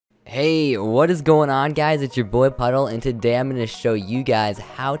Hey, what is going on, guys? It's your boy Puddle, and today I'm going to show you guys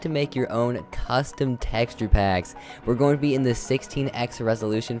how to make your own custom texture packs. We're going to be in the 16x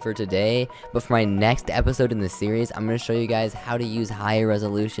resolution for today, but for my next episode in the series, I'm going to show you guys how to use higher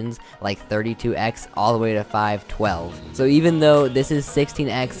resolutions like 32x all the way to 512. So even though this is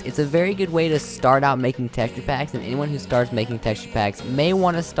 16x, it's a very good way to start out making texture packs, and anyone who starts making texture packs may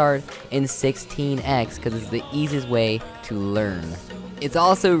want to start in 16x because it's the easiest way to learn. It's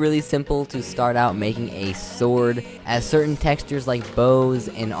also really simple to start out making a sword, as certain textures like bows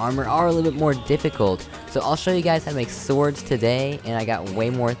and armor are a little bit more difficult. So I'll show you guys how to make swords today, and I got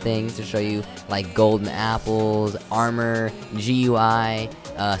way more things to show you, like golden apples, armor, GUI,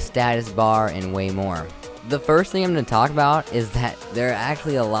 status bar, and way more. The first thing I'm going to talk about is that there are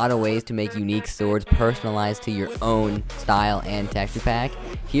actually a lot of ways to make unique swords personalized to your own style and texture pack.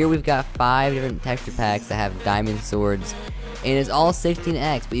 Here we've got 5 different texture packs that have diamond swords, and it's all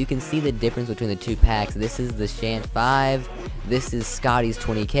 16x, but you can see the difference between the two packs. This is the Shant 5, this is Scotty's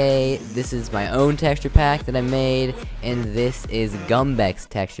 20k, this is my own texture pack that I made, and this is Gumbeck's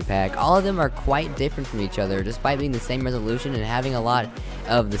texture pack. All of them are quite different from each other, despite being the same resolution and having a lot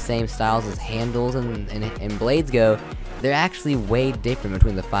of the same styles as handles and blades go. They're actually way different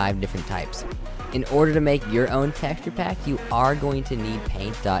between the 5 different types. In order to make your own texture pack, you are going to need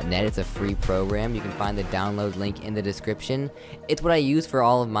paint.net. It's a free program. You can find the download link in the description. It's what I use for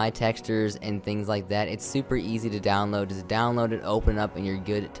all of my textures and things like that. It's super easy to download. Just download it, open up, and you're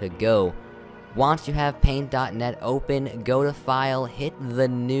good to go. Once you have paint.net open, go to File, hit the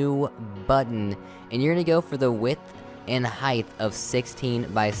New button, and you're going to go for the width and height of 16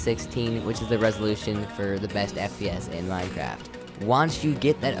 by 16, which is the resolution for the best FPS in Minecraft. Once you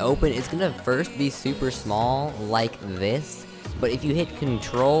get that open, it's gonna first be super small like this, but if you hit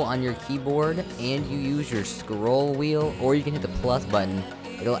Control on your keyboard and you use your scroll wheel, or you can hit the plus button,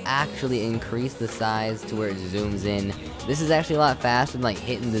 it'll actually increase the size to where it zooms in. This is actually a lot faster than like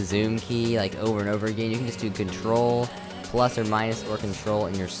hitting the zoom key like over and over again. You can just do Control, plus or minus, or Control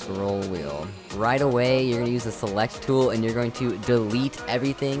in your scroll wheel. Right away, you're going to use the select tool, and you're going to delete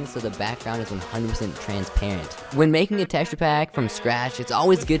everything so the background is 100% transparent. When making a texture pack from scratch, it's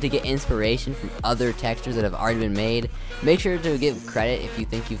always good to get inspiration from other textures that have already been made. Make sure to give credit if you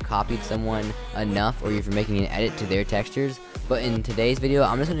think you've copied someone enough, or if you're making an edit to their textures. But in today's video,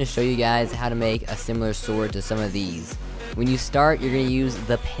 I'm just going to show you guys how to make a similar sword to some of these. When you start, you're going to use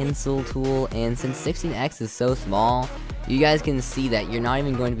the pencil tool, and since 16x is so small, you guys can see that you're not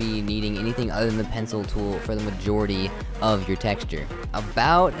even going to be needing anything other than the pencil tool for the majority of your texture.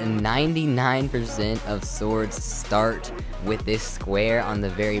 About 99% of swords start with this square on the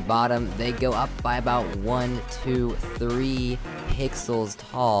very bottom. They go up by about 1, 2, 3 pixels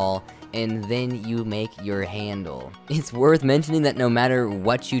tall, and then you make your handle. It's worth mentioning that no matter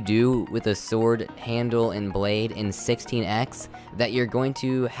what you do with a sword, handle, and blade in 16x, that you're going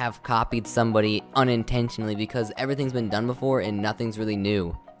to have copied somebody unintentionally, because everything's been done before and nothing's really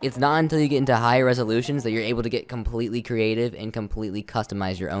new. It's not until you get into higher resolutions that you're able to get completely creative and completely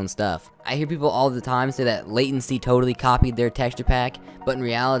customize your own stuff. I hear people all the time say that Latency totally copied their texture pack, but in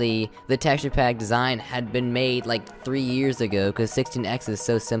reality, the texture pack design had been made like 3 years ago because 16x is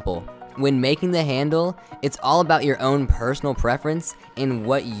so simple. When making the handle, it's all about your own personal preference and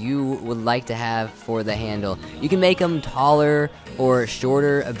what you would like to have for the handle. You can make them taller or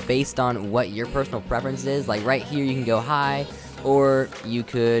shorter based on what your personal preference is. Like right here, you can go high, or you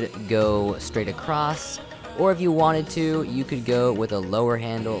could go straight across, or if you wanted to, you could go with a lower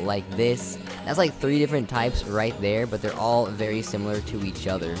handle like this. That's like 3 different types right there, but they're all very similar to each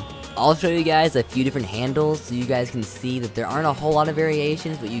other. I'll show you guys a few different handles so you guys can see that there aren't a whole lot of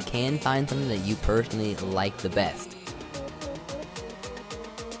variations, but you can find something that you personally like the best.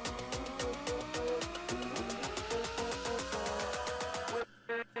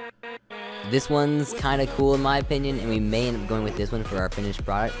 This one's kind of cool in my opinion, and we may end up going with this one for our finished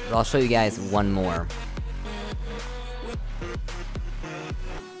product, but I'll show you guys one more.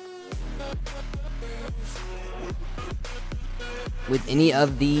 With any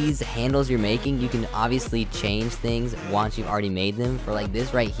of these handles you're making, you can obviously change things once you've already made them. For like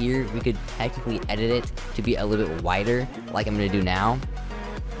this right here, we could technically edit it to be a little bit wider, like I'm going to do now.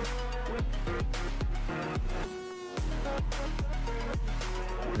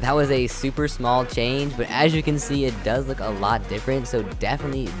 That was a super small change, but as you can see, it does look a lot different, so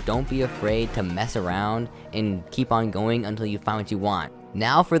definitely don't be afraid to mess around and keep on going until you find what you want.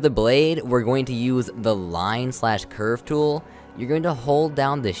 Now for the blade, we're going to use the line/curve tool. You're going to hold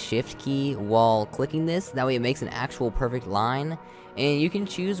down the shift key while clicking this, that way it makes an actual perfect line, and you can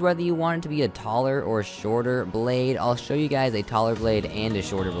choose whether you want it to be a taller or shorter blade. I'll show you guys a taller blade and a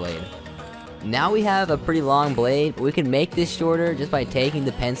shorter blade. Now we have a pretty long blade, but we can make this shorter just by taking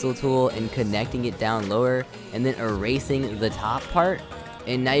the pencil tool and connecting it down lower and then erasing the top part.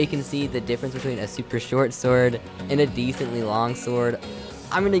 And now you can see the difference between a super short sword and a decently long sword.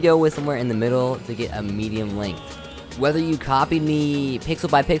 I'm gonna go with somewhere in the middle to get a medium length. Whether you copied me pixel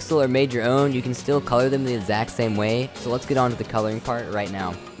by pixel or made your own, you can still color them the exact same way. So let's get on to the coloring part right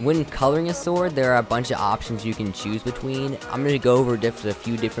now. When coloring a sword, there are a bunch of options you can choose between. I'm going to go over a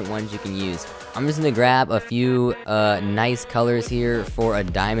few different ones you can use. I'm just going to grab a few nice colors here for a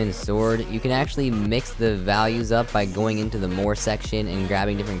diamond sword. You can actually mix the values up by going into the more section and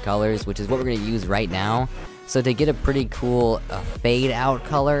grabbing different colors, which is what we're going to use right now. So to get a pretty cool fade out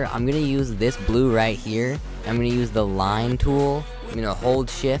color, I'm going to use this blue right here. I'm going to use the line tool. I'm going to hold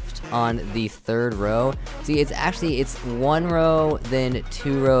shift on the third row. See, it's one row, then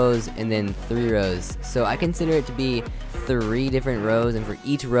 2 rows, and then 3 rows. So I consider it to be 3 different rows, and for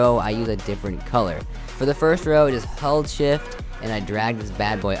each row I use a different color. For the first row, I just hold shift and I drag this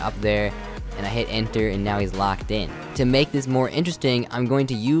bad boy up there, and I hit enter, and now he's locked in. To make this more interesting, I'm going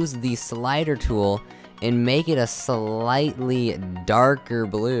to use the slider tool and make it a slightly darker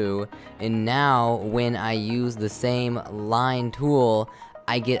blue, and now when I use the same line tool,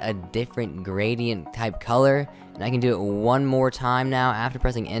 I get a different gradient type color, and I can do it one more time now. After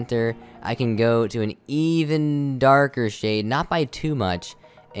pressing enter, I can go to an even darker shade, not by too much,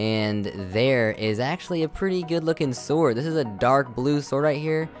 and there is actually a pretty good looking sword. This is a dark blue sword right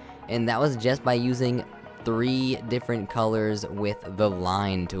here, and that was just by using 3 different colors with the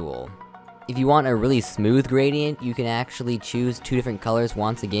line tool. If you want a really smooth gradient, you can actually choose 2 different colors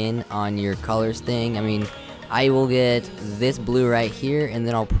once again on your colors thing. I mean, I will get this blue right here, and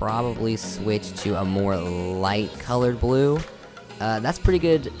then I'll probably switch to a more light colored blue. That's pretty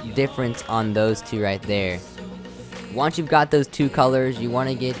good difference on those 2 right there. Once you've got those 2 colors, you want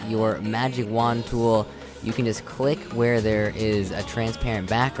to get your magic wand tool. You can just click where there is a transparent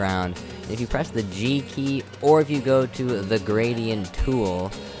background. If you press the G key, or if you go to the gradient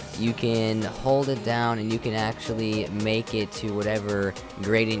tool, you can hold it down and you can actually make it to whatever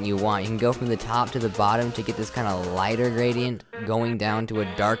gradient you want. You can go from the top to the bottom to get this kind of lighter gradient going down to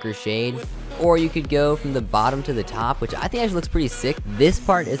a darker shade. Or you could go from the bottom to the top, which I think actually looks pretty sick. This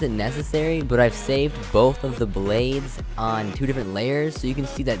part isn't necessary, but I've saved both of the blades on 2 different layers, so you can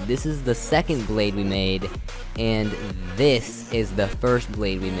see that this is the second blade we made, and this is the first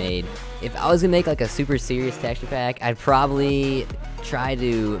blade we made. If I was gonna make like a super serious texture pack, I'd probably try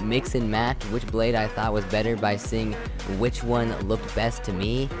to mix and match which blade I thought was better by seeing which one looked best to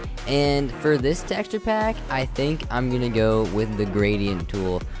me. And for this texture pack, I think I'm gonna go with the gradient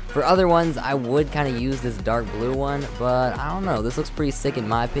tool. For other ones, I would kind of use this dark blue one, but I don't know, this looks pretty sick in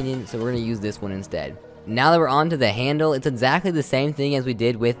my opinion, so we're gonna use this one instead. Now that we're on to the handle, it's exactly the same thing as we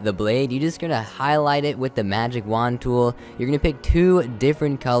did with the blade. You're just going to highlight it with the magic wand tool. You're going to pick 2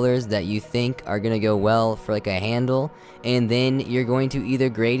 different colors that you think are going to go well for like a handle, and then you're going to either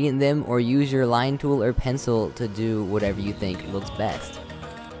gradient them or use your line tool or pencil to do whatever you think looks best.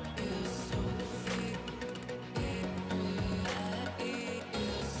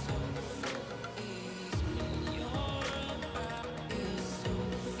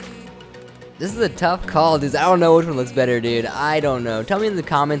 This is a tough call, dudes. I don't know which one looks better, dude. I don't know. Tell me in the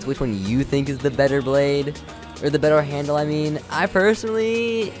comments which one you think is the better blade. Or the better handle, I mean. I'm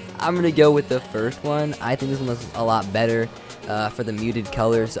gonna go with the first one. I think this one looks a lot better for the muted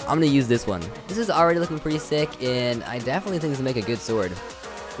colors. So I'm gonna use this one. This is already looking pretty sick, and I definitely think this will make a good sword.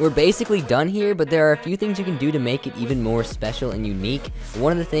 We're basically done here, but there are a few things you can do to make it even more special and unique.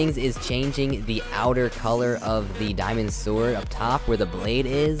 One of the things is changing the outer color of the diamond sword up top where the blade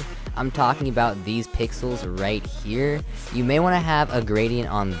is. I'm talking about these pixels right here. You may want to have a gradient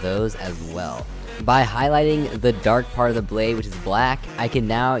on those as well. By highlighting the dark part of the blade, which is black, I can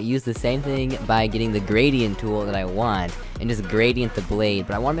now use the same thing by getting the gradient tool that I want and just gradient the blade,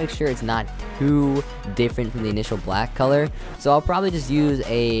 but I want to make sure it's not too different from the initial black color, so I'll probably just use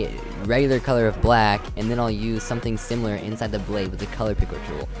a regular color of black, and then I'll use something similar inside the blade with the color picker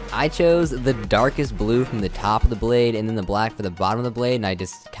tool. I chose the darkest blue from the top of the blade and then the black for the bottom of the blade, and I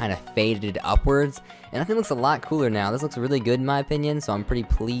just kind of faded it upwards, and I think it looks a lot cooler now. This looks really good in my opinion, so I'm pretty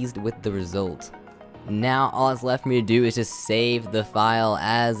pleased with the result. Now all that's left for me to do is just save the file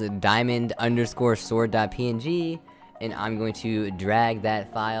as diamond_sword.png, and I'm going to drag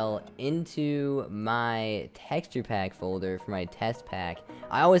that file into my texture pack folder for my test pack.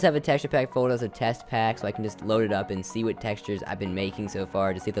 I always have a texture pack folder as a test pack, so I can just load it up and see what textures I've been making so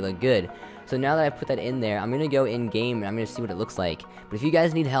far to see if they look good. So now that I've put that in there, I'm going to go in game and I'm going to see what it looks like. But if you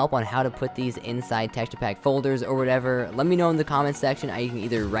guys need help on how to put these inside texture pack folders or whatever, let me know in the comment section. I can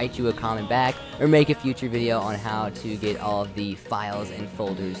either write you a comment back or make a future video on how to get all of the files and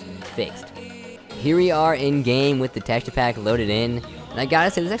folders fixed. Here we are in game with the texture pack loaded in, and I gotta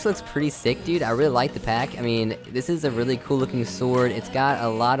say, this actually looks pretty sick, dude. I really like the pack. I mean, this is a really cool looking sword. It's got a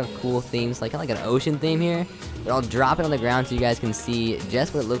lot of cool themes, like kind of like an ocean theme here. But I'll drop it on the ground so you guys can see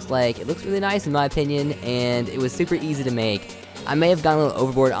just what it looks like. It looks really nice in my opinion, and it was super easy to make. I may have gone a little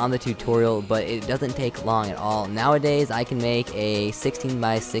overboard on the tutorial, but it doesn't take long at all. Nowadays, I can make a 16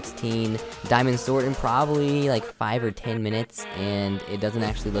 by 16 diamond sword in probably like 5 or 10 minutes, and it doesn't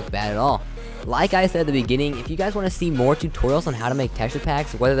actually look bad at all. Like I said at the beginning, if you guys want to see more tutorials on how to make texture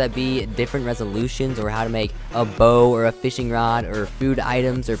packs, whether that be different resolutions or how to make a bow or a fishing rod or food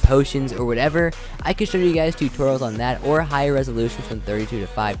items or potions or whatever, I can show you guys tutorials on that, or higher resolutions from 32 to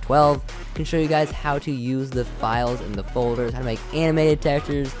 512. I can show you guys how to use the files and the folders, how to make animated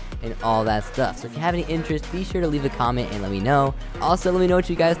textures, and all that stuff. So if you have any interest, be sure to leave a comment and let me know. Also, let me know what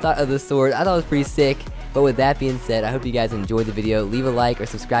you guys thought of the sword. I thought it was pretty sick. But with that being said, I hope you guys enjoyed the video. Leave a like or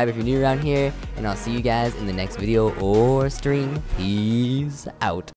subscribe if you're new around here, and I'll see you guys in the next video or stream. Peace out.